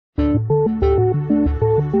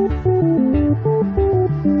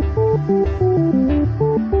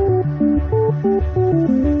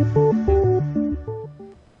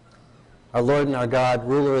our Lord and our God,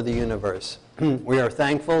 ruler of the universe. We are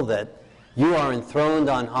thankful that you are enthroned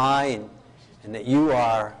on high and that you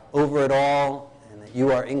are over it all and that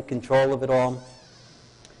you are in control of it all.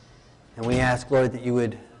 And we ask, Lord, that you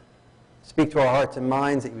would speak to our hearts and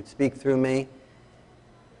minds, that you would speak through me,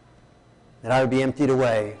 that I would be emptied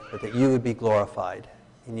away, but that you would be glorified.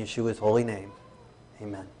 In Yeshua's holy name,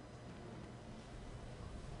 amen.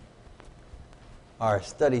 Our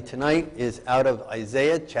study tonight is out of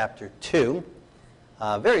Isaiah chapter 2.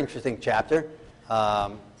 Very interesting chapter.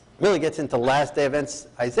 Really gets into last day events.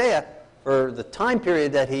 Isaiah, for the time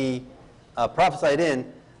period that he prophesied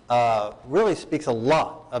in, really speaks a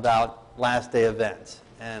lot about last day events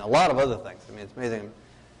and a lot of other things. I mean, it's amazing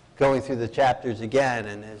going through the chapters again,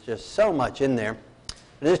 and there's just so much in there.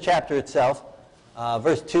 But this chapter itself,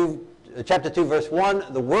 chapter 2, verse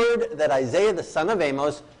 1, the word that Isaiah the son of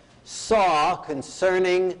Amos saw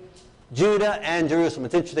concerning Judah and Jerusalem.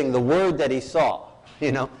 It's interesting, the word that he saw.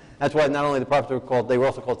 You know, that's why not only the prophets they were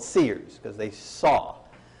also called seers, because they saw.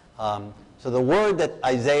 So the word that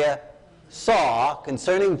Isaiah saw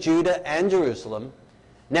concerning Judah and Jerusalem,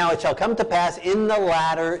 now it shall come to pass in the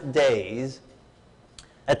latter days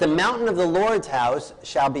that the mountain of the Lord's house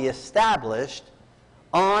shall be established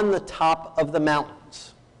on the top of the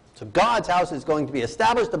mountains. So God's house is going to be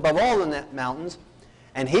established above all the mountains,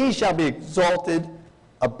 and he shall be exalted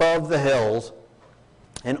above the hills,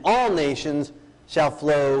 and all nations shall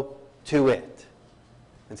flow to it.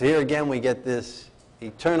 And so here again we get this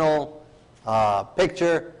eternal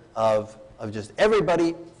picture of just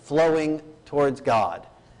everybody flowing towards God.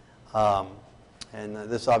 And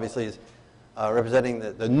this obviously is representing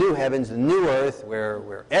the new heavens, the new earth,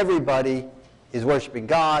 where everybody is worshiping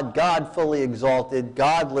God, God fully exalted,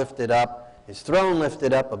 God lifted up, his throne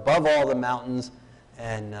lifted up above all the mountains,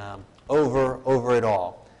 and over it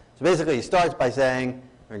all. So basically he starts by saying,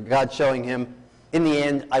 or God showing him, in the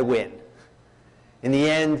end I win. In the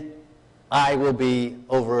end I will be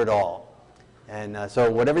over it all. And so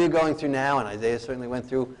whatever you're going through now, and Isaiah certainly went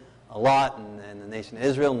through a lot, and the nation of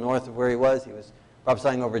Israel, north of where he was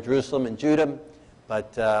prophesying over Jerusalem and Judah,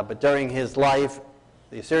 but during his life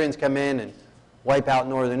the Assyrians come in and wipe out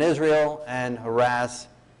northern Israel and harass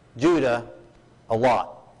Judah a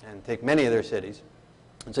lot and take many of their cities.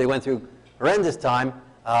 And so he went through horrendous time,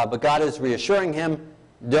 but God is reassuring him,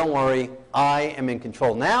 don't worry, I am in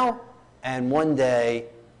control now, and one day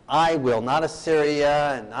I will, not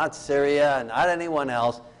Assyria and not Syria and not anyone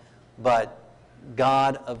else, but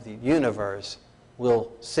God of the universe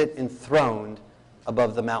will sit enthroned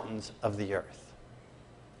above the mountains of the earth.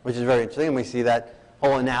 Which is very interesting, and we see that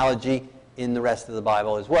whole analogy in the rest of the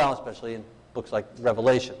Bible as well, especially in books like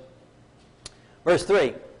Revelation. Verse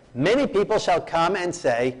 3, many people shall come and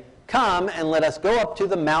say, come and let us go up to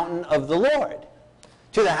the mountain of the Lord,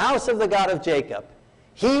 to the house of the God of Jacob.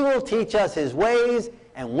 He will teach us his ways,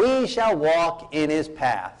 and we shall walk in his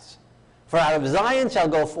paths. For out of Zion shall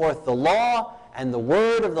go forth the law, and the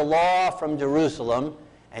word of the law from Jerusalem,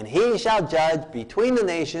 and he shall judge between the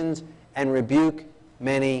nations and rebuke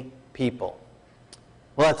many people.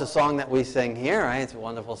 Well, that's a song that we sing here, right? It's a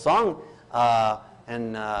wonderful song,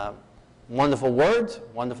 and wonderful words,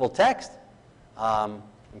 wonderful text,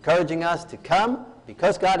 encouraging us to come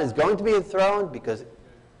because God is going to be enthroned, because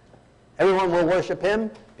everyone will worship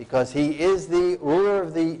him, because he is the ruler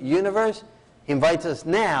of the universe. He invites us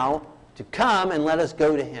now to come and let us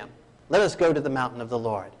go to him. Let us go to the mountain of the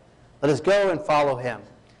Lord. Let us go and follow him.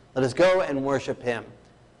 Let us go and worship him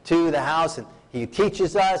to the house, and he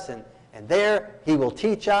teaches us, and there he will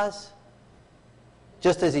teach us,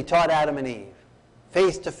 just as he taught Adam and Eve.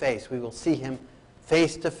 Face to face, we will see him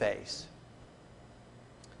face to face.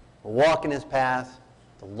 We'll walk in his path.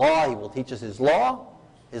 The law, he will teach us his law.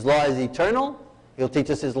 His law is eternal. He'll teach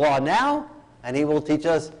us his law now, and he will teach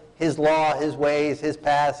us his law, his ways, his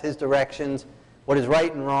paths, his directions, what is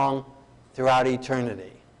right and wrong throughout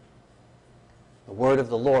eternity. The word of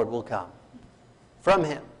the Lord will come from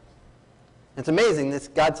him. It's amazing. This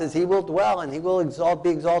God says he will dwell and he will be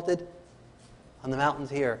exalted on the mountains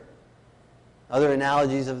here. Other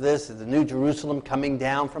analogies of this is the New Jerusalem coming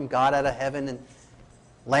down from God out of heaven and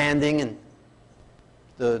landing, and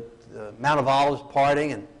the Mount of Olives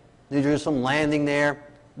parting, and New Jerusalem landing there.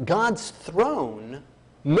 God's throne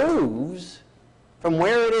moves from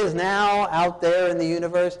where it is now out there in the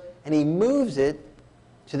universe, and he moves it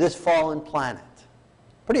to this fallen planet.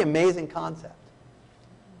 Pretty amazing concept.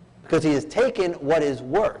 Because he has taken what is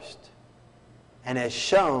worst and has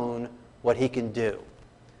shown what he can do.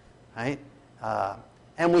 Right?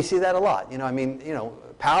 And we see that a lot.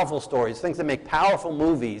 Powerful stories, things that make powerful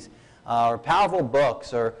movies, or powerful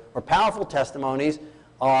books, or powerful testimonies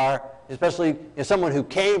are especially someone who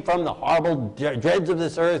came from the horrible dregs of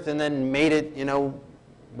this earth and then made it,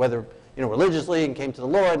 whether religiously and came to the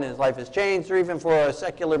Lord and his life has changed, or even for a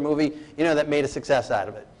secular movie, that made a success out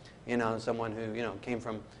of it. Someone who came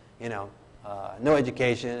from no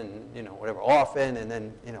education and whatever, orphan, and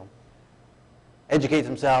then educates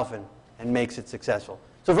himself and makes it successful.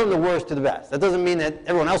 So from the worst to the best. That doesn't mean that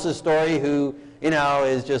everyone else's story who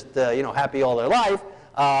is just happy all their life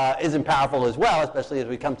isn't powerful as well, especially as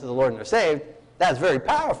we come to the Lord and are saved. That's very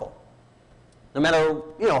powerful. No matter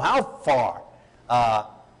how far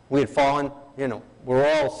we had fallen, we're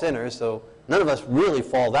all sinners, so none of us really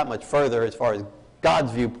fall that much further as far as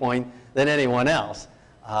God's viewpoint than anyone else.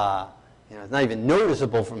 It's not even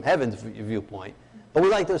noticeable from heaven's viewpoint. But we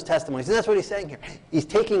like those testimonies, and that's what he's saying here. He's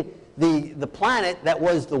taking the planet that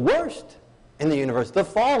was the worst in the universe, the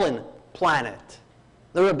fallen planet,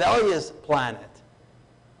 the rebellious planet,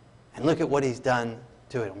 and look at what he's done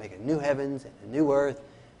to it. He'll make a new heavens and a new earth,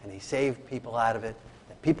 and he saved people out of it.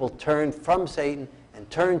 That people turned from Satan and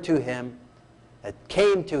turned to him, that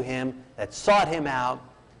came to him, that sought him out,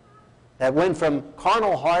 that went from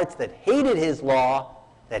carnal hearts that hated his law,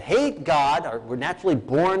 that hate God, or were naturally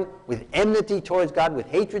born with enmity towards God, with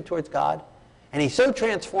hatred towards God. And he so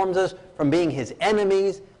transforms us from being his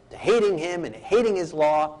enemies to hating him and hating his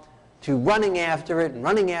law, to running after it and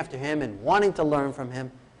running after him and wanting to learn from him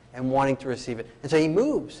and wanting to receive it. And so he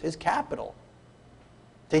moves his capital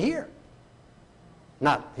to here.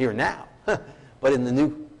 Not here now, but in the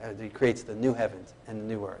new, he creates the new heavens and the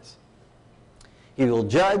new earth. He will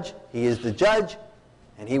judge, he is the judge,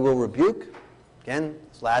 and he will rebuke. Again,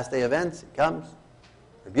 this last day events, it comes,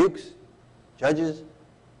 rebukes, judges.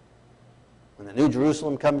 When the New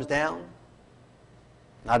Jerusalem comes down,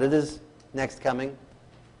 not at his next coming,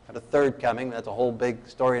 at a third coming, that's a whole big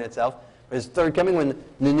story in itself, but his third coming, when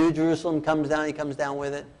the New Jerusalem comes down, he comes down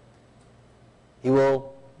with it. He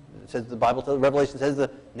will, it says the Bible, Revelation says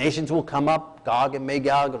the nations will come up, Gog and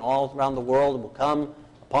Magog and all around the world will come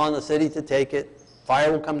upon the city to take it.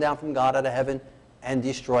 Fire will come down from God out of heaven and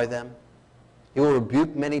destroy them. He will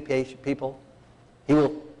rebuke many people. He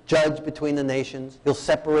will judge between the nations. He'll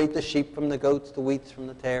separate the sheep from the goats, the wheats from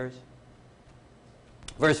the tares.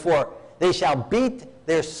 Verse 4, they shall beat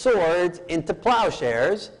their swords into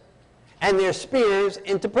plowshares and their spears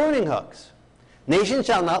into pruning hooks. Nation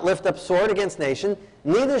shall not lift up sword against nation,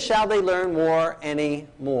 neither shall they learn war any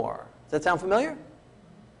more. Does that sound familiar?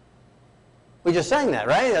 We just sang that,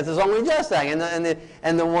 right? That's the song we just sang. And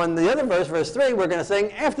the other verse, verse 3, we're going to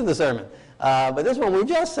sing after the sermon. But this one we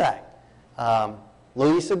just sang.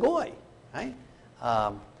 Louis Segoy,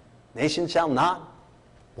 right? Nation shall not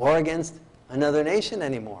war against another nation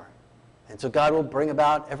anymore. And so God will bring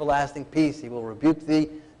about everlasting peace. He will rebuke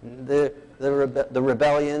the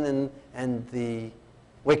rebellion and the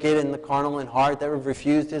wicked and the carnal in heart that have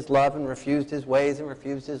refused his love and refused his ways and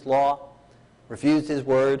refused his law, refused his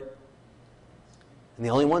word. And the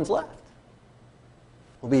only ones left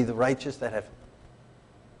will be the righteous that have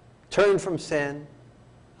turned from sin,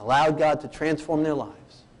 allowed God to transform their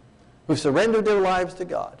lives, who've surrendered their lives to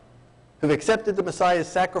God, who've accepted the Messiah's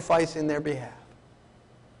sacrifice in their behalf,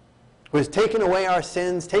 who has taken away our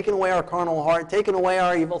sins, taken away our carnal heart, taken away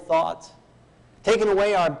our evil thoughts, taken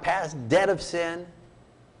away our past debt of sin,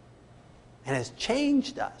 and has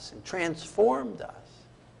changed us and transformed us,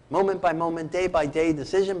 moment by moment, day by day,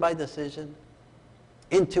 decision by decision,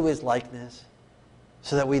 into his likeness,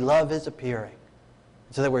 so that we love his appearing,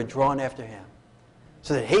 so that we're drawn after him,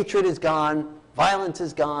 so that hatred is gone, violence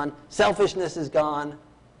is gone, selfishness is gone,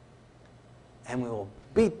 and we will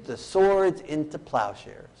beat the swords into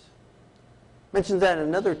plowshares. Mentions that in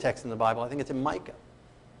another text in the Bible. I think it's in Micah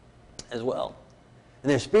as well. And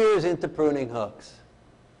their spears into pruning hooks.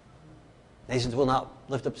 Nations will not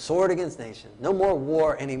lift up sword against nation. No more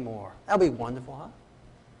war anymore. That'll be wonderful, huh?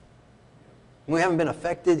 We haven't been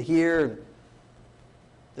affected here in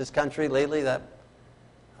this country lately, that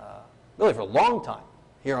really for a long time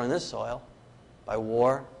here on this soil, by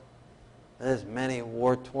war. There's many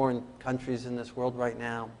war-torn countries in this world right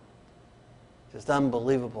now. Just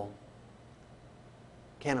unbelievable.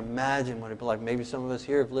 Can't imagine what it'd be like. Maybe some of us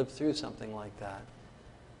here have lived through something like that.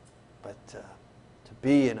 But to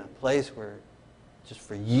be in a place where just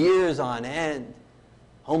for years on end,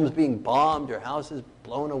 homes being bombed or houses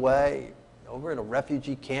blown away, over in a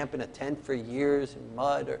refugee camp in a tent for years in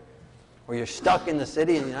mud, or you're stuck in the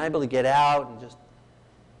city and you're not able to get out, and just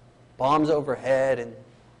bombs overhead and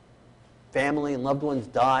family and loved ones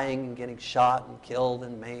dying and getting shot and killed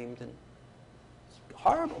and maimed. And it's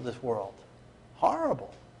horrible, this world.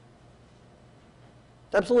 Horrible.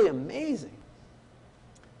 It's absolutely amazing.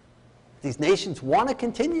 These nations want to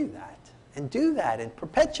continue that. and do that and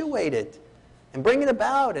perpetuate it and bring it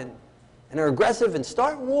about and are aggressive and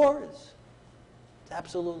start wars. It's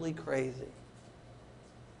absolutely crazy.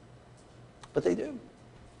 But they do,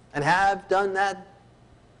 and have done that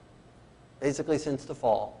basically since the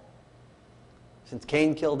fall, since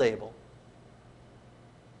Cain killed Abel.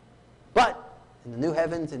 But in the new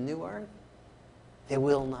heavens and new earth, there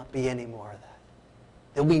will not be any more of that.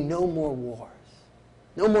 There will be no more wars,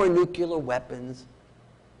 no more nuclear weapons,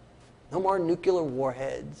 no more nuclear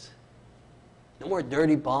warheads, no more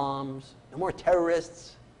dirty bombs, no more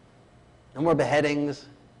terrorists, no more beheadings,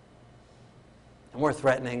 no more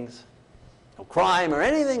threatenings, no crime or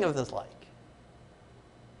anything of this like.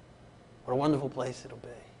 What a wonderful place it'll be.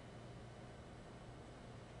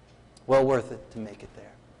 Well worth it to make it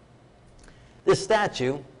there. This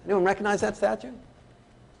statue, anyone recognize that statue?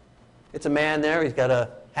 It's a man there, he's got a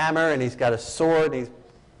hammer and he's got a sword, and he's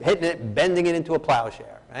hitting it and bending it into a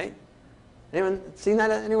plowshare, right? Anyone seen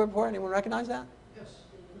that anywhere before? Anyone recognize that? Yes,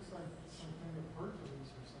 it looks like some kind of Hercules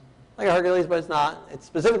or something. Like a Hercules, but it's not. It's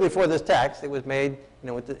specifically for this text. It was made,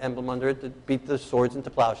 with the emblem under it to beat the swords into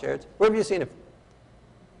plowshares. Where have you seen it?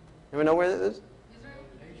 Anyone know where it is?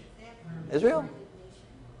 Israel?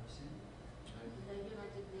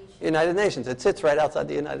 United Nations. It sits right outside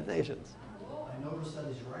the United Nations. I noticed that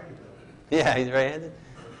he's right. Yeah, he's right-handed.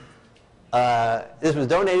 This was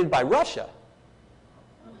donated by Russia.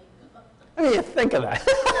 I mean, think of that.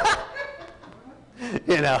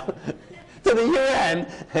 To the UN,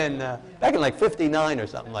 and back in like 59 or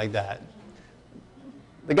something like that.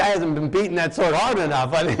 The guy hasn't been beating that sword hard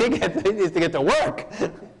enough. I mean, he needs to get to work.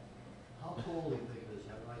 How tall do you think it is?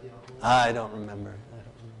 Have an idea how tall? I don't remember.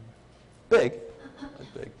 Big. That's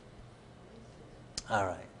big. All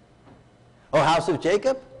right. O house of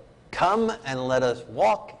Jacob, come and let us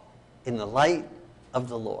walk in the light of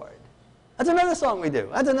the Lord. That's another song we do.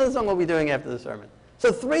 That's another song we'll be doing after the sermon.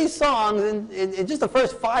 So 3 songs in just the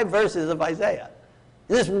first 5 verses of Isaiah.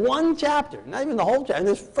 In this one chapter, not even the whole chapter, in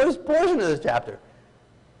this first portion of this chapter.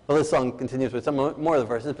 Well, this song continues with some more of the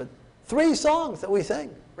verses, but 3 songs that we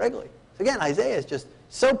sing regularly. So again, Isaiah is just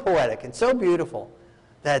so poetic and so beautiful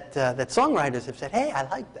that songwriters have said, hey, I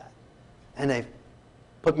like that. And they've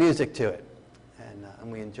put music to it,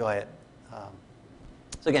 and we enjoy it.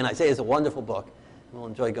 So again, Isaiah is a wonderful book, and we'll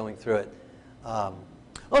enjoy going through it.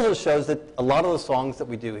 Also shows that a lot of the songs that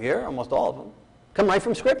we do here, almost all of them, come right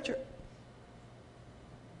from Scripture.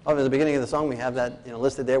 Over at the beginning of the song, we have that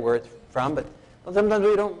listed there where it's from, but sometimes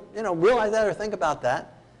we don't realize that or think about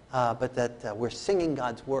that, but that we're singing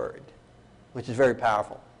God's Word, which is very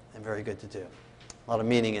powerful and very good to do. A lot of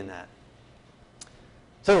meaning in that.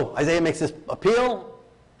 So Isaiah makes this appeal.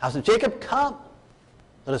 House of Jacob, come.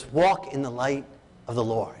 Let us walk in the light of the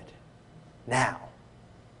Lord now.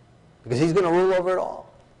 Because he's going to rule over it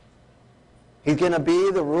all. He's going to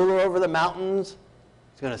be the ruler over the mountains.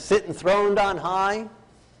 He's going to sit enthroned on high.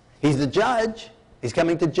 He's the judge. He's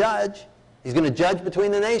coming to judge. He's going to judge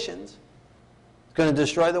between the nations. He's going to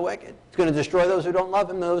destroy the wicked. He's going to destroy those who don't love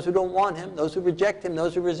him, those who don't want him, those who reject him,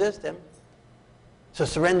 those who resist him. So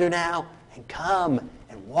surrender now and come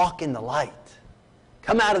and walk in the light.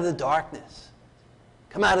 Come out of the darkness.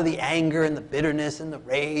 Come out of the anger and the bitterness and the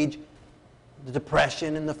rage, the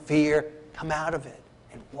depression and the fear. Come out of it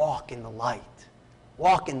and walk in the light.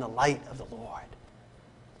 Walk in the light of the Lord.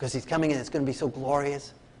 Because he's coming and it's going to be so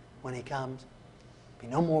glorious when he comes. Be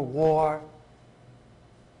no more war.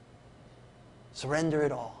 Surrender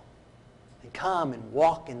it all. And come and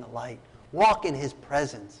walk in the light. Walk in his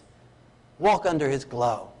presence. Walk under his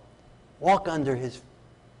glow. Walk under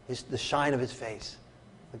the shine of his face.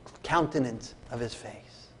 The countenance of his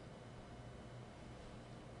face.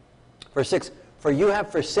 Verse 6, for you have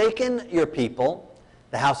forsaken your people,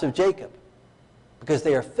 the house of Jacob, because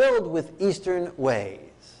they are filled with eastern ways.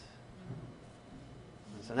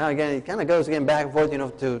 So now again, he kind of goes again back and forth,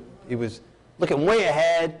 he was looking way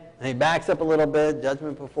ahead, and he backs up a little bit,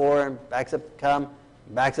 judgment before, and backs up to come,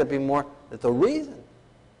 backs up even more. That's the reason.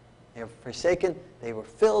 They have forsaken, they were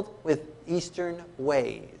filled with eastern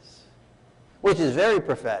ways, which is very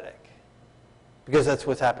prophetic, because that's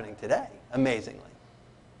what's happening today, amazingly.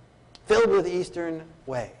 Filled with eastern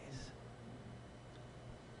ways.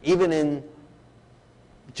 Even in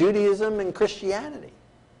Judaism and Christianity,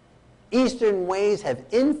 eastern ways have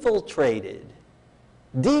infiltrated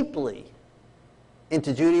deeply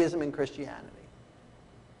into Judaism and Christianity.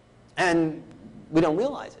 And we don't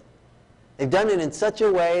realize it. They've done it in such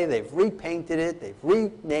a way, they've repainted it, they've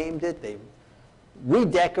renamed it, they've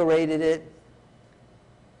redecorated it,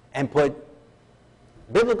 and put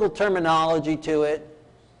biblical terminology to it,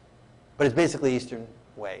 but it's basically Eastern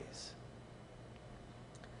ways.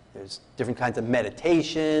 There's different kinds of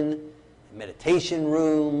meditation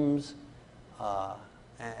rooms,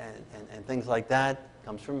 and things like that.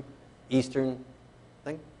 Comes from Eastern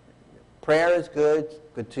thing. Prayer is good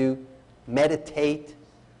to meditate,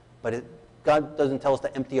 but God doesn't tell us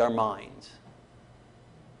to empty our minds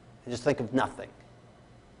and just think of nothing.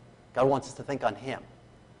 God wants us to think on Him.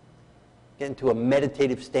 Get into a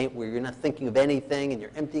meditative state where you're not thinking of anything and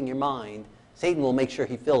you're emptying your mind. Satan will make sure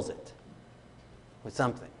he fills it with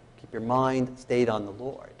something. Keep your mind stayed on the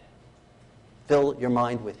Lord. Fill your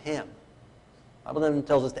mind with Him. The Bible then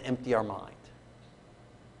tells us to empty our mind.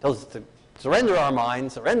 It tells us to surrender our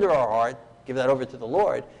mind, surrender our heart, give that over to the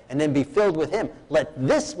Lord, and then be filled with Him. Let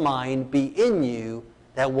this mind be in you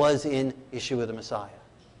that was in Yeshua the Messiah.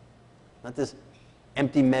 Not this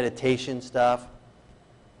empty meditation stuff.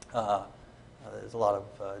 There's a lot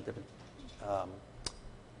of different...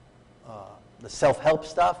 the self-help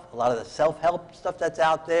stuff, a lot of the self-help stuff that's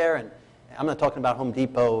out there, and I'm not talking about Home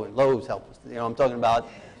Depot and Lowe's help. I'm talking about,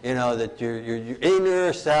 that your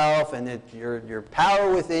inner self and that your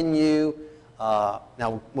power within you.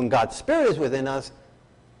 Now, when God's Spirit is within us,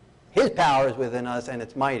 His power is within us, and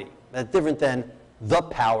it's mighty. That's different than the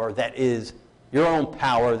power that is your own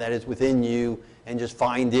power that is within you, and just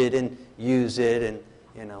find it and use it, and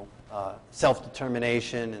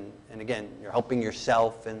self-determination, and again, you're helping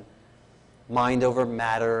yourself and mind over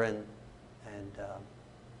matter, and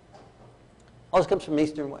all this comes from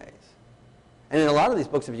Eastern ways. And in a lot of these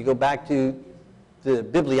books, if you go back to the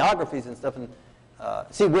bibliographies and stuff and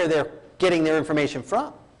see where they're getting their information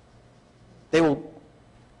from, they will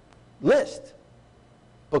list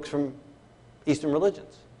books from Eastern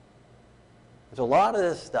religions. There's a lot of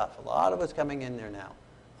this stuff, a lot of what's coming in there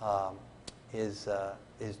now is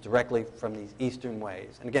directly from these Eastern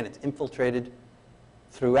ways. And again, it's infiltrated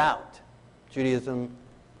throughout Judaism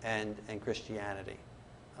and Christianity.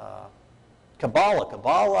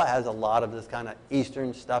 Kabbalah has a lot of this kind of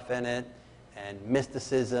Eastern stuff in it, and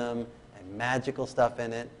mysticism and magical stuff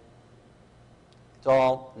in it. It's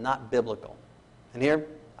all not biblical. And here,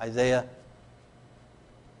 Isaiah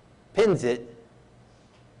pins it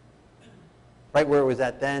right where it was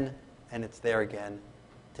at then, and it's there again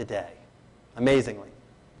today. Amazingly,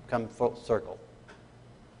 come full circle.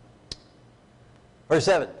 Verse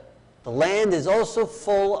 7. The land is also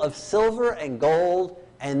full of silver and gold,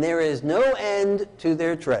 and there is no end to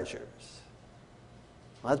their treasures.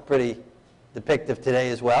 Well, that's pretty depictive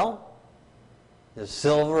today as well. There's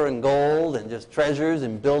silver and gold and just treasures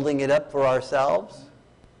and building it up for ourselves.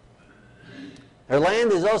 Their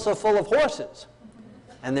land is also full of horses,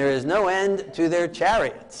 and there is no end to their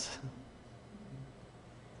chariots.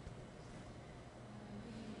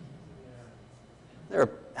 There are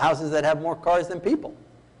houses that have more cars than people.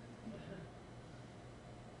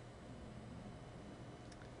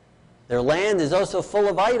 Their land is also full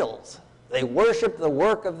of idols. They worship the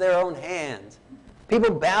work of their own hands.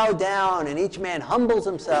 People bow down, and each man humbles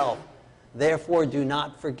himself. Therefore, do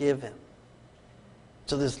not forgive him.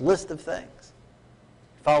 So this list of things,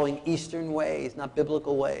 following Eastern ways, not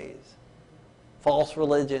biblical ways, false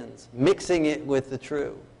religions, mixing it with the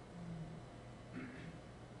true,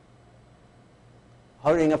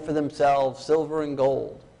 hoarding up for themselves silver and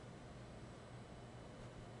gold,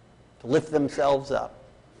 to lift themselves up,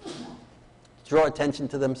 draw attention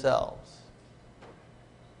to themselves,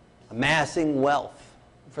 amassing wealth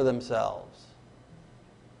for themselves,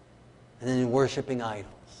 and then worshiping idols.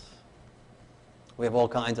 We have all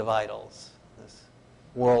kinds of idols in this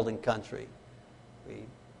world and country. We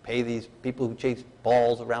pay these people who chase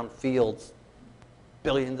balls around fields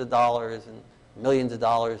billions of dollars and millions of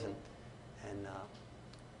dollars and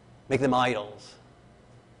make them idols.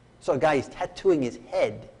 So a guy, he's tattooing his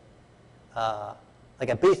head like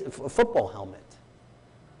a football helmet.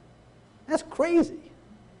 That's crazy.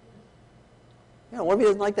 What if he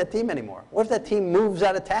doesn't like that team anymore? What if that team moves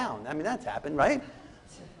out of town? I mean, that's happened, right?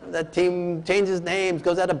 That team changes names,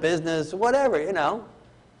 goes out of business, whatever,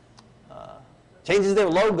 changes their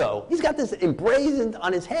logo. He's got this emblazoned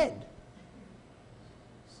on his head.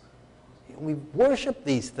 We worship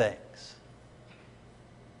these things.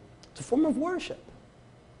 It's a form of worship.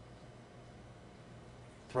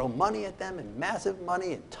 Throw money at them, and massive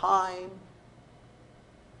money, and time,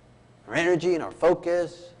 our energy and our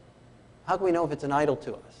focus. How can we know if it's an idol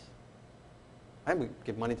to us? Right? We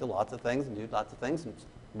give money to lots of things and do lots of things and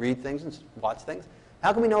read things and watch things.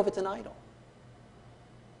 How can we know if it's an idol?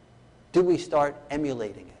 Do we start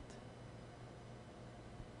emulating it?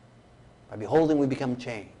 By beholding, we become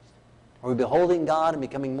changed. Are we beholding God and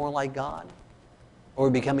becoming more like God? Or are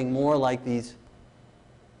we becoming more like these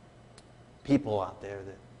people out there,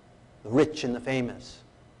 the rich and the famous,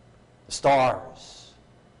 the stars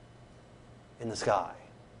in the sky,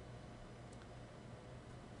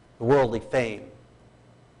 the worldly fame?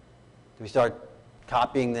 Do we start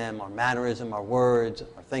copying them, our mannerism, our words,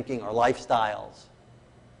 our thinking, our lifestyles?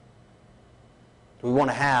 Do we want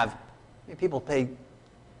to have, people pay,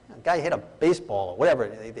 a guy hit a baseball or whatever,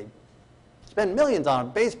 they spend millions on a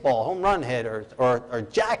baseball home run hit or a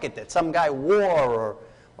jacket that some guy wore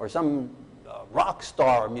or some rock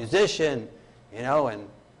star or musician, and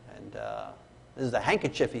this is the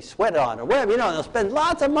handkerchief he sweat on or whatever, and they'll spend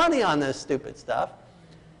lots of money on this stupid stuff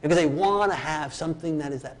because they want to have something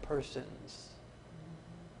that is that person's.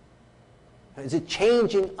 Is it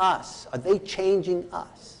changing us? Are they changing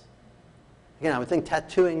us? Again, I would think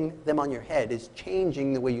tattooing them on your head is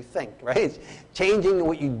changing the way you think, right? It's changing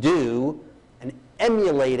what you do and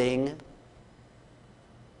emulating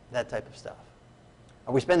that type of stuff.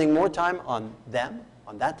 Are we spending more time on them,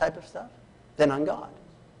 on that type of stuff, than on God?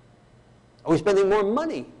 Are we spending more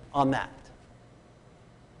money on that,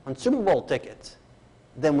 on Super Bowl tickets,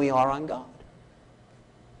 than we are on God?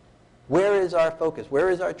 Where is our focus? Where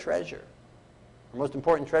is our treasure? Our most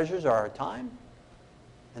important treasures are our time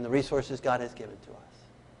and the resources God has given to us.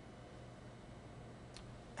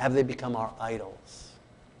 Have they become our idols?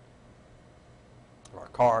 Or our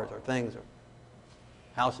cars, or things, or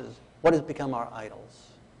houses? What has become our idols?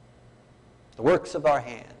 The works of our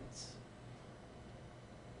hands.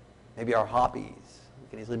 Maybe our hobbies. We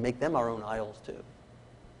can easily make them our own idols too.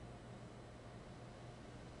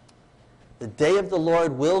 The day of the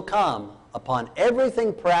Lord will come upon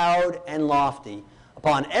everything proud and lofty,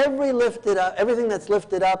 upon everything that's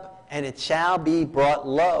lifted up, and it shall be brought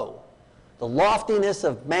low. The loftiness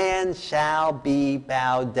of man shall be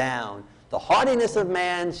bowed down. The haughtiness of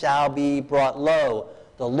man shall be brought low.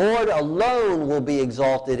 The Lord alone will be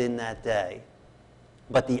exalted in that day.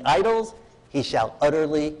 But the idols he shall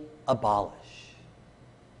utterly abolish.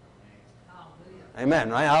 Hallelujah. Amen,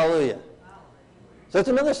 right? Hallelujah. So it's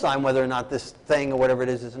another sign whether or not this thing or whatever it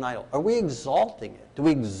is an idol. Are we exalting it? Do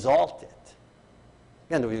we exalt it?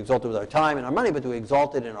 Again, do we exalt it with our time and our money, but do we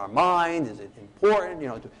exalt it in our mind? Is it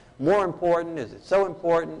important? More important? Is it so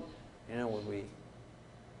important? Would we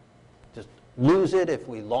just lose it if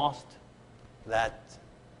we lost that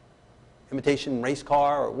imitation race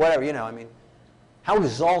car or whatever? How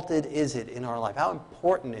exalted is it in our life? How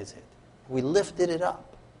important is it? Have we lifted it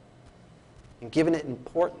up and given it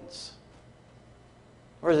importance?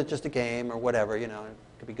 Or is it just a game or whatever, it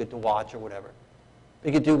could be good to watch or whatever.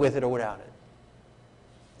 You could do with it or without it.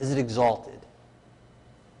 Is it exalted?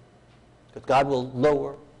 Because God will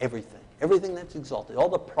lower everything that's exalted, all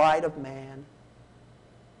the pride of man.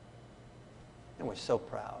 And we're so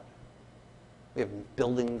proud. We have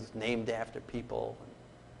buildings named after people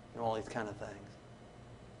and all these kind of things.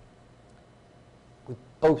 We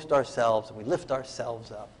boast ourselves and we lift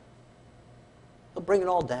ourselves up. We'll bring it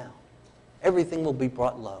all down. Everything will be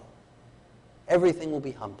brought low. Everything will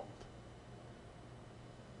be humbled.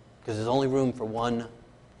 Because there's only room for one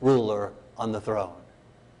ruler on the throne.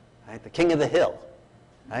 Right? The king of the hill.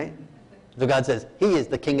 Right? So God says, he is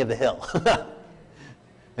the king of the hill.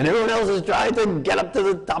 And everyone else is trying to get up to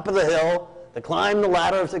the top of the hill, to climb the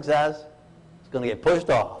ladder of success. It's going to get pushed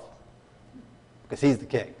off. Because he's the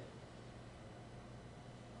king.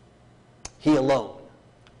 He alone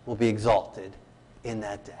will be exalted in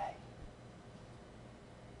that day.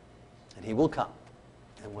 And he will come.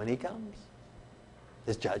 And when he comes,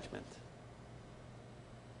 there's judgment.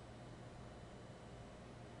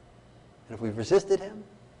 And if we've resisted him,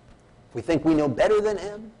 if we think we know better than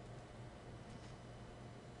him,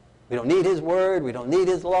 we don't need his word, we don't need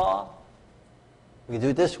his law, we can do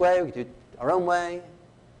it this way, we can do it our own way,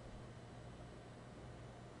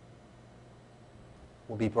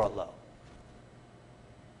 we'll be brought low.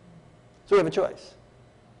 So we have a choice.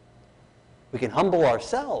 We can humble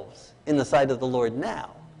ourselves in the sight of the Lord now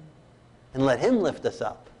and let him lift us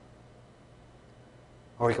up.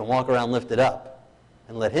 Or we can walk around lifted up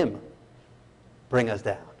and let him bring us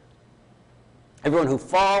down. Everyone who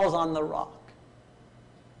falls on the rock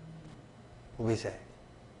will be saved.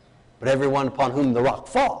 But everyone upon whom the rock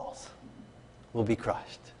falls will be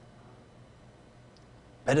crushed.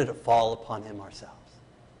 Better to fall upon him ourselves.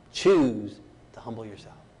 Choose to humble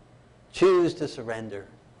yourself. Choose to surrender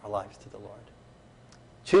our lives to the Lord.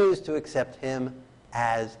 Choose to accept him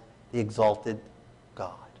as the exalted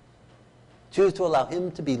God. Choose to allow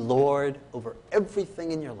him to be Lord over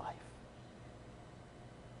everything in your life.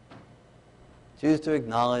 Choose to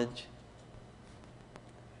acknowledge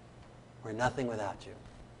we're nothing without you.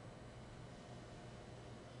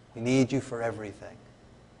 We need you for everything.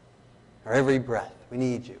 For every breath, we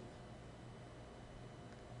need you.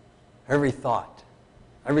 every thought,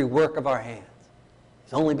 every work of our hands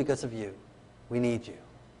is only because of you. We need you.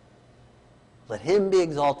 Let him be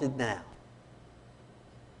exalted now.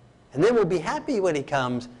 And then we'll be happy when he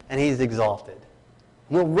comes and he's exalted.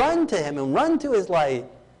 And we'll run to him and run to his light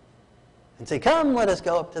and say, come, let us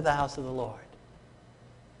go up to the house of the Lord.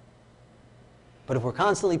 But if we're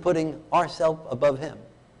constantly putting ourselves above him,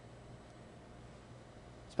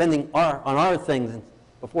 spending on our things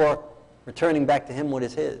before returning back to him what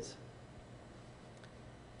is his,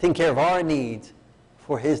 taking care of our needs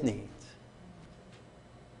for his needs,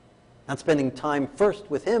 not spending time first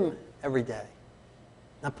with him every day,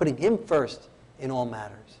 not putting him first in all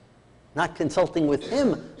matters, not consulting with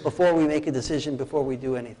him before we make a decision, before we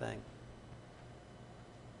do anything.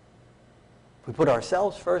 If we put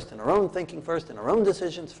ourselves first and our own thinking first and our own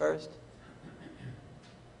decisions first,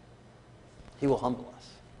 he will humble us.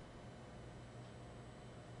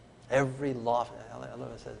 Every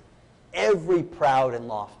proud and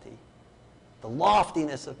lofty, the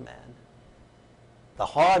loftiness of man, the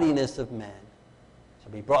haughtiness of man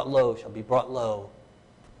shall be brought low, shall be brought low.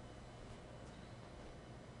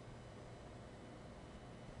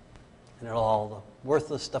 And all the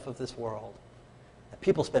worthless stuff of this world that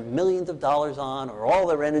people spend millions of dollars on, or all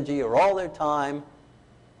their energy, or all their time,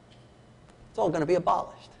 it's all going to be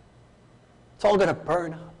abolished. It's all going to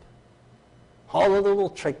burn up. All the little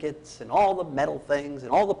trinkets, and all the metal things,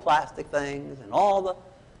 and all the plastic things, and all the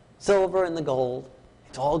silver and the gold,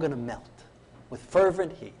 it's all going to melt with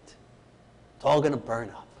fervent heat. It's all going to burn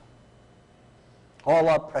up. All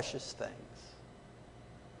our precious things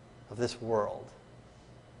of this world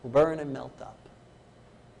will burn and melt up.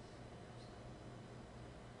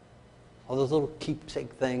 All those little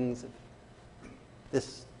keepsake things of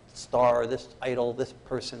this star, this idol, this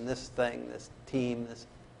person, this thing, this team, it's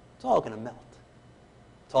all going to melt.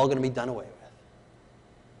 It's all going to be done away with.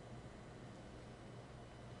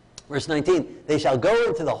 Verse 19, they shall go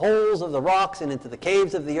into the holes of the rocks and into the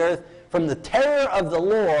caves of the earth from the terror of the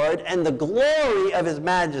Lord and the glory of his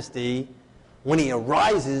majesty when he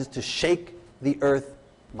arises to shake the earth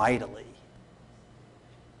mightily.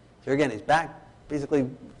 So again, he's back, basically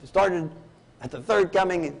started at the third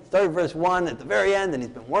coming, he started verse 1 at the very end, and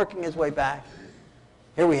he's been working his way back.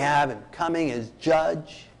 Here we have him coming as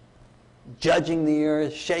judge, judging the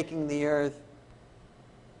earth, shaking the earth,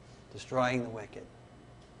 destroying the wicked.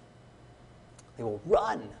 They will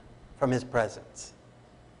run from his presence.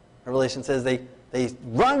 Revelation says they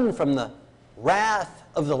run from the wrath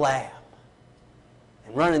of the Lamb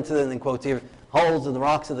and run into the, in quotes here, holes in the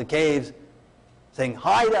rocks of the caves, saying,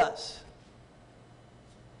 hide us.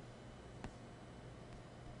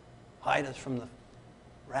 Hide us from the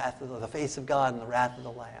wrath of the face of God and the wrath of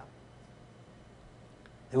the Lamb.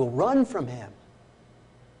 They will run from him.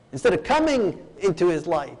 Instead of coming into his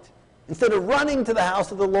light, instead of running to the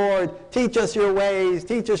house of the Lord, teach us your ways,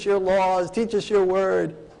 teach us your laws, teach us your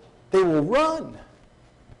word, they will run.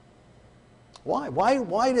 Why?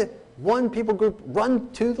 Why did one people group run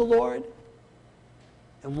to the Lord?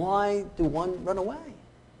 And why do one run away?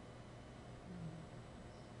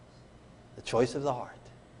 The choice of the heart.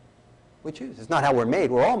 We choose. It's not how we're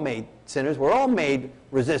made. We're all made sinners. We're all made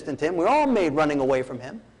resistant to him. We're all made running away from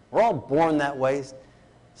him. We're all born that way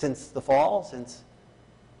since the fall, since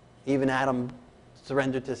even Adam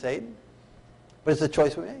surrendered to Satan. But it's a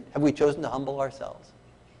choice we made. Have we chosen to humble ourselves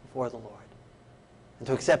before the Lord and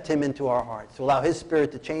to accept him into our hearts, to allow his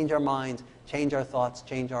Spirit to change our minds, change our thoughts,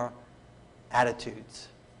 change our attitudes,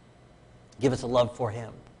 give us a love for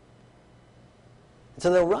him? And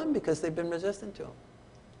so they'll run because they've been resistant to him.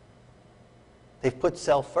 They've put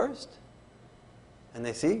self first, and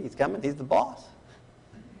they see he's coming, he's the boss.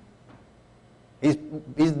 He's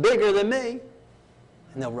bigger than me,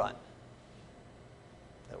 and they'll run.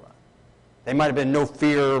 They'll run. They might have been no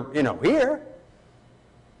fear, here.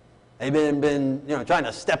 They've been trying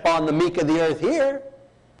to step on the meek of the earth here,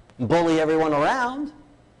 and bully everyone around,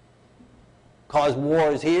 cause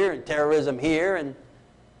wars here, and terrorism here, and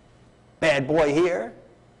bad boy here.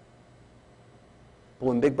 But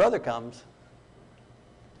when Big Brother comes,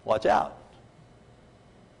 watch out.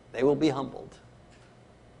 They will be humbled.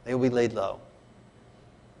 They will be laid low.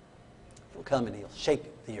 He'll come and he'll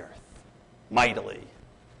shake the earth mightily.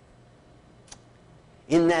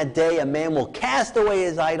 In that day, a man will cast away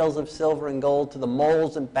his idols of silver and gold to the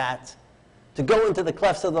moles and bats, to go into the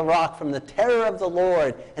clefts of the rock from the terror of the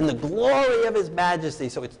Lord and the glory of his majesty.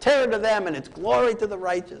 So it's terror to them and it's glory to the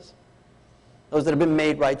righteous. Those that have been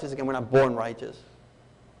made righteous. Again, we're not born righteous.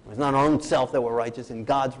 It's not our own self that we're righteous, in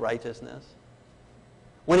God's righteousness.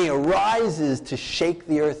 When he arises to shake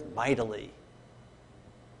the earth mightily.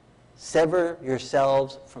 Sever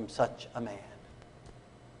yourselves from such a man.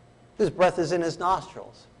 His breath is in his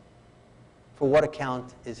nostrils. For what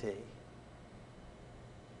account is he?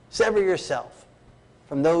 Sever yourself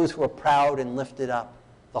from those who are proud and lifted up,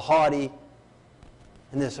 the haughty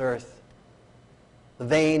in this earth, the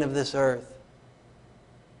vain of this earth,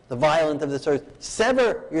 the violent of this earth.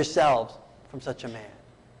 Sever yourselves from such a man.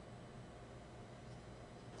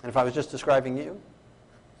 And if I was just describing you,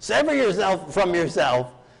 sever yourself from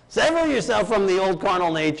yourself. Sever yourself from the old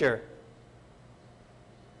carnal nature.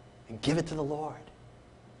 And give it to the Lord.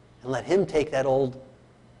 And let him take that old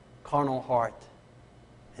carnal heart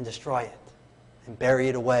and destroy it. And bury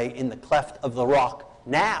it away in the cleft of the rock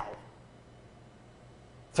now.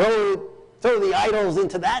 Throw the idols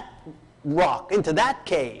into that rock, into that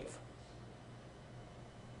cave.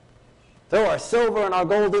 Throw our silver and our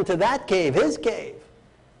gold into that cave, his cave,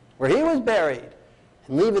 where he was buried.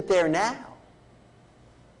 And leave it there now.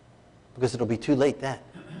 Because it'll be too late then.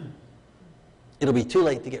 It'll be too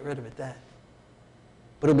late to get rid of it then.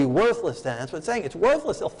 But it'll be worthless then. That's what it's saying. It's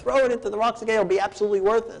worthless. They'll throw it into the rocks again. It'll be absolutely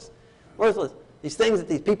worthless. Worthless. These things that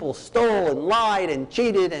these people stole and lied and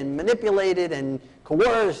cheated and manipulated and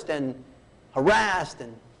coerced and harassed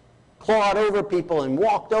and clawed over people and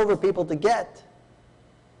walked over people to get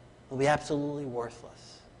will be absolutely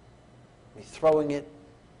worthless. We'll be throwing it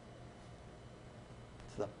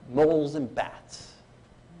to the moles and bats.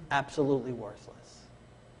 Absolutely worthless.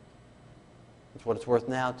 That's what it's worth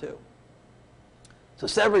now, too. So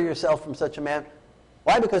sever yourself from such a man.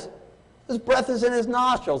 Why? Because his breath is in his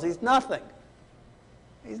nostrils. He's nothing.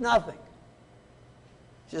 He's nothing.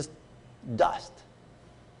 Just dust.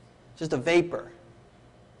 Just a vapor.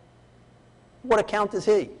 What account is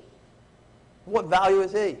he? What value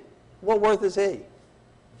is he? What worth is he?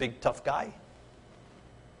 Big, tough guy?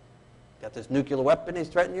 Got this nuclear weapon he's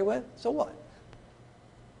threatening you with? So what?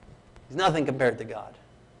 He's nothing compared to God.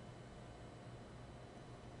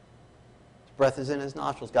 His breath is in his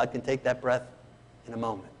nostrils. God can take that breath in a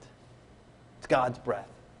moment. It's God's breath.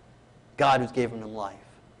 God who's given him life.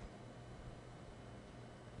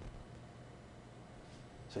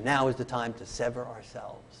 So now is the time to sever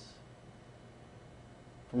ourselves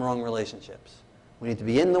from wrong relationships. We need to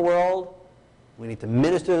be in the world. We need to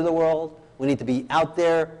minister to the world. We need to be out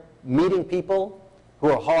there meeting people who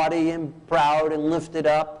are haughty and proud and lifted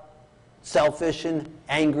up, selfish and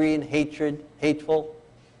angry and hateful.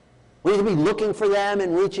 We need to be looking for them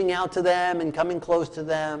and reaching out to them and coming close to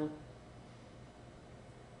them,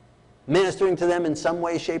 ministering to them in some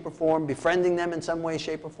way, shape, or form, befriending them in some way,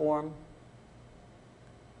 shape, or form,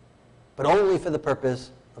 but only for the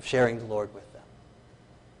purpose of sharing the Lord with them.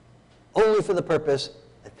 Only for the purpose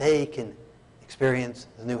that they can experience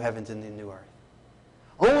the new heavens and the new earth.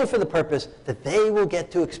 Only for the purpose that they will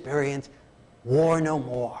get to experience war no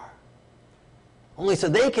more. Only so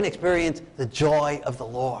they can experience the joy of the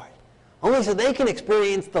Lord. Only so they can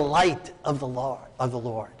experience the light of the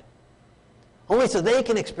Lord. Only so they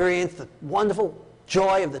can experience the wonderful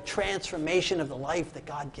joy of the transformation of the life that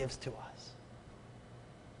God gives to us.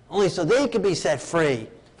 Only so they can be set free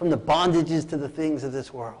from the bondages to the things of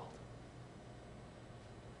this world.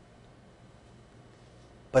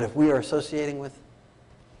 But if we are associating with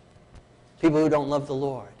people who don't love the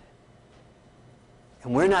Lord,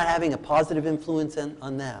 and we're not having a positive influence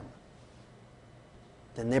on them,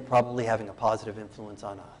 then they're probably having a positive influence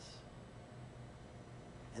on us.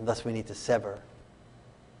 And thus we need to sever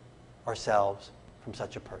ourselves from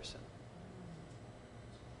such a person.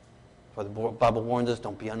 For the Bible warns us,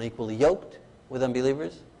 don't be unequally yoked with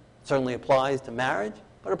unbelievers. It certainly applies to marriage,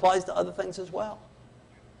 but it applies to other things as well.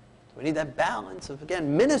 So we need that balance of,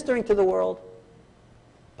 again, ministering to the world,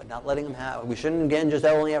 but not letting them have. We shouldn't, again, just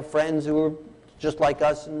only have friends who are just like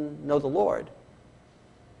us and know the Lord.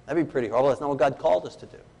 That'd be pretty horrible. That's not what God called us to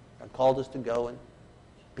do. God called us to go and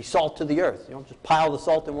be salt to the earth. You don't just pile the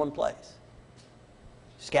salt in one place.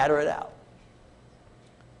 Scatter it out.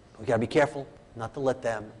 But we've got to be careful not to let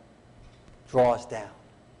them draw us down.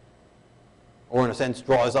 Or in a sense,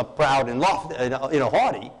 draw us up proud and lofty,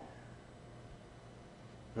 haughty.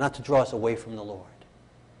 Not to draw us away from the Lord.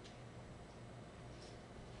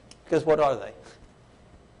 Because what are they?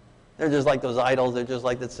 They're just like those idols. They're just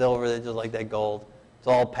like that silver. They're just like that gold. It's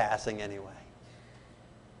all passing anyway.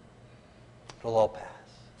 It'll all pass.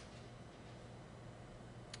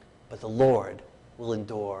 But the Lord will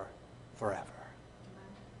endure forever.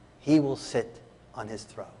 He will sit on his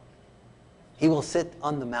throne. He will sit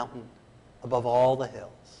on the mountain above all the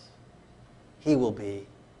hills. He will be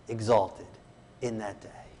exalted in that day.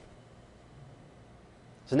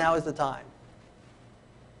 So now is the time.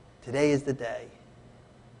 Today is the day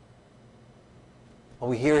when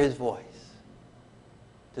we hear his voice,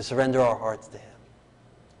 to surrender our hearts to him,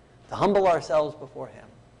 to humble ourselves before him,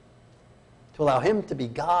 to allow him to be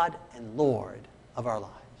God and Lord of our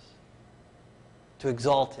lives, to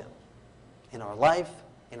exalt him in our life,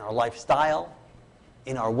 in our lifestyle,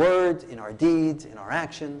 in our words, in our deeds, in our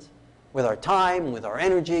actions, with our time, with our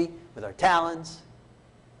energy, with our talents,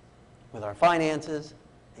 with our finances.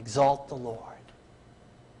 Exalt the Lord.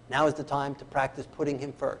 Now is the time to practice putting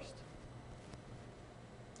him first.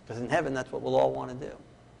 Because in heaven, that's what we'll all want to do.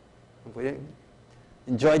 If we didn't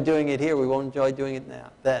enjoy doing it here, we won't enjoy doing it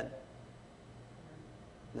now. Then.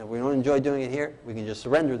 And if we don't enjoy doing it here, we can just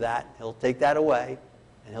surrender that. He'll take that away,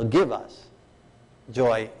 and he'll give us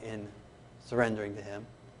joy in surrendering to him,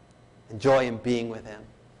 and joy in being with him.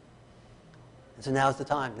 And so now is the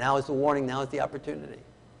time. Now is the warning. Now is the opportunity.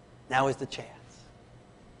 Now is the chance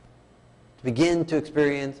to begin to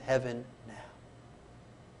experience heaven now.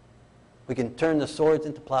 We can turn the swords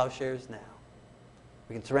into plowshares now.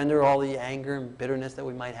 We can surrender all the anger and bitterness that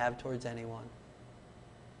we might have towards anyone.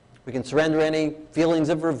 We can surrender any feelings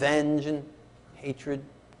of revenge and hatred,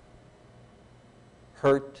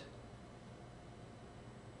 hurt,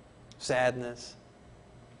 sadness.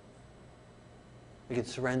 We can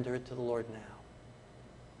surrender it to the Lord now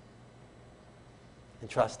and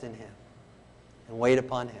trust in him and wait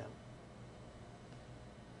upon him.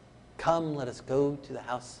 Come, let us go to the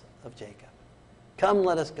house of Jacob. Come,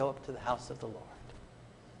 let us go up to the house of the Lord.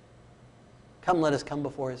 Come, let us come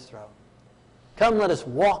before his throne. Come, let us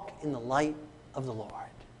walk in the light of the Lord.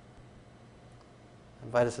 I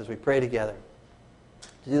invite us as we pray together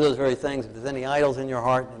to do those very things. If there's any idols in your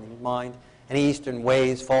heart and in your mind, any Eastern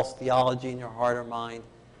ways, false theology in your heart or mind,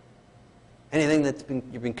 anything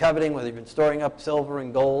you've been coveting, whether you've been storing up silver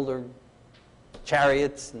and gold or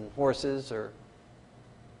chariots and horses or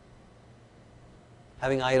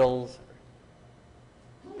having idols,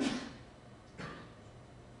 or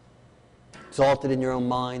exalted in your own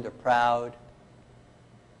mind or proud.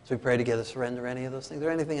 So we pray together, surrender any of those things or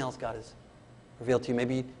anything else God has revealed to you.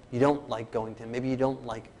 Maybe you don't like going to him. Maybe you don't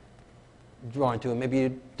like drawing to him. Maybe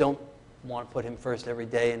you don't want to put him first every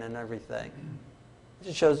day and in everything. It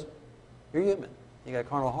just shows you're human. You got a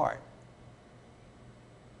carnal heart.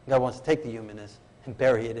 God wants to take the humanness and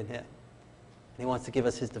bury it in him. And he wants to give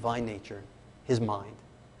us his divine nature, his mind,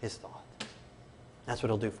 his thought. That's what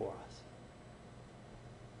he'll do for us.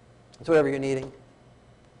 It's whatever you're needing.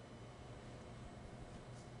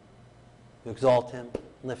 You exalt him,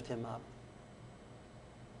 lift him up.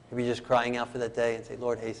 Maybe you're just crying out for that day and say,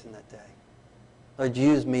 Lord, hasten that day. Lord,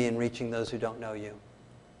 use me in reaching those who don't know you.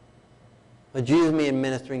 Lord, use me in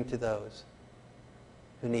ministering to those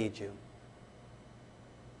who need you.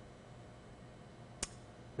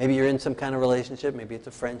 Maybe you're in some kind of relationship. Maybe it's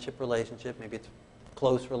a friendship relationship. Maybe it's a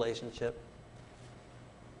close relationship.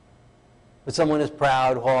 But someone is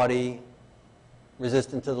proud, haughty,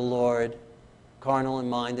 resistant to the Lord, carnal in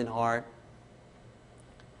mind and heart,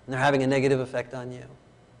 and they're having a negative effect on you.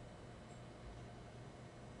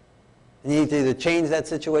 And you need to either change that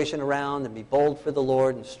situation around and be bold for the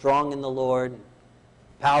Lord and strong in the Lord, and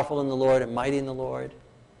powerful in the Lord and mighty in the Lord.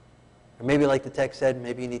 Or maybe like the text said,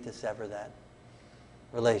 maybe you need to sever that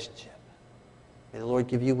relationship. May the Lord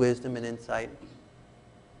give you wisdom and insight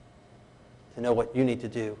to know what you need to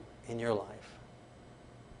do in your life.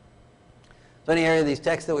 So any area of these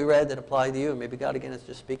texts that we read that apply to you, and maybe God again is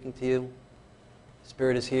just speaking to you. The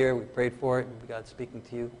Spirit is here, we prayed for it, maybe God's speaking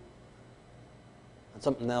to you on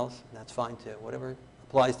something else, and that's fine too. Whatever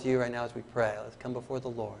applies to you right now as we pray, let's come before the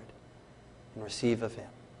Lord and receive of him.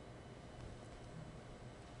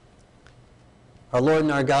 Our Lord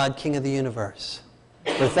and our God, King of the universe,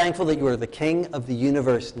 we're thankful that you are the King of the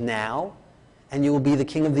universe now, and you will be the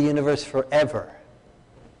King of the universe forever.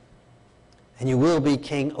 And you will be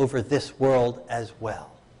king over this world as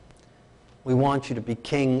well. We want you to be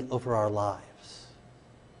king over our lives,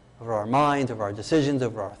 over our minds, over our decisions,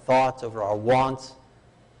 over our thoughts, over our wants,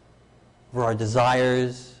 over our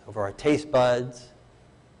desires, over our taste buds,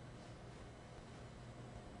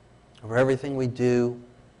 over everything we do,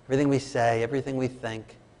 everything we say, everything we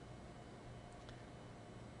think.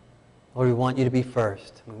 Lord, we want you to be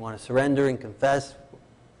first. We want to surrender and confess.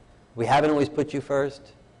 We haven't always put you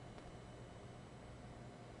first.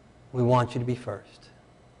 We want you to be first.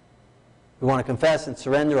 We want to confess and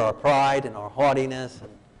surrender our pride and our haughtiness and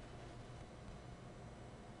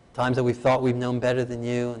times that we've thought we've known better than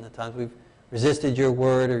you and the times we've resisted your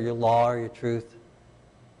word or your law or your truth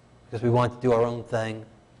because we want to do our own thing.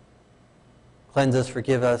 Cleanse us,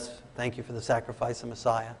 forgive us. Thank you for the sacrifice of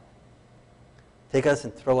Messiah. Take us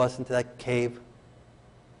and throw us into that cave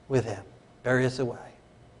with him. Bury us away.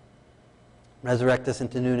 Resurrect us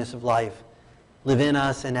into newness of life. Live in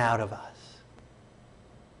us and out of us.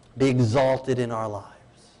 Be exalted in our lives.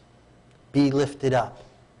 Be lifted up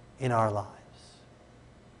in our lives.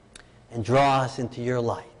 And draw us into your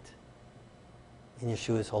light. In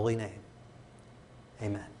Yeshua's holy name.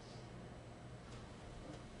 Amen.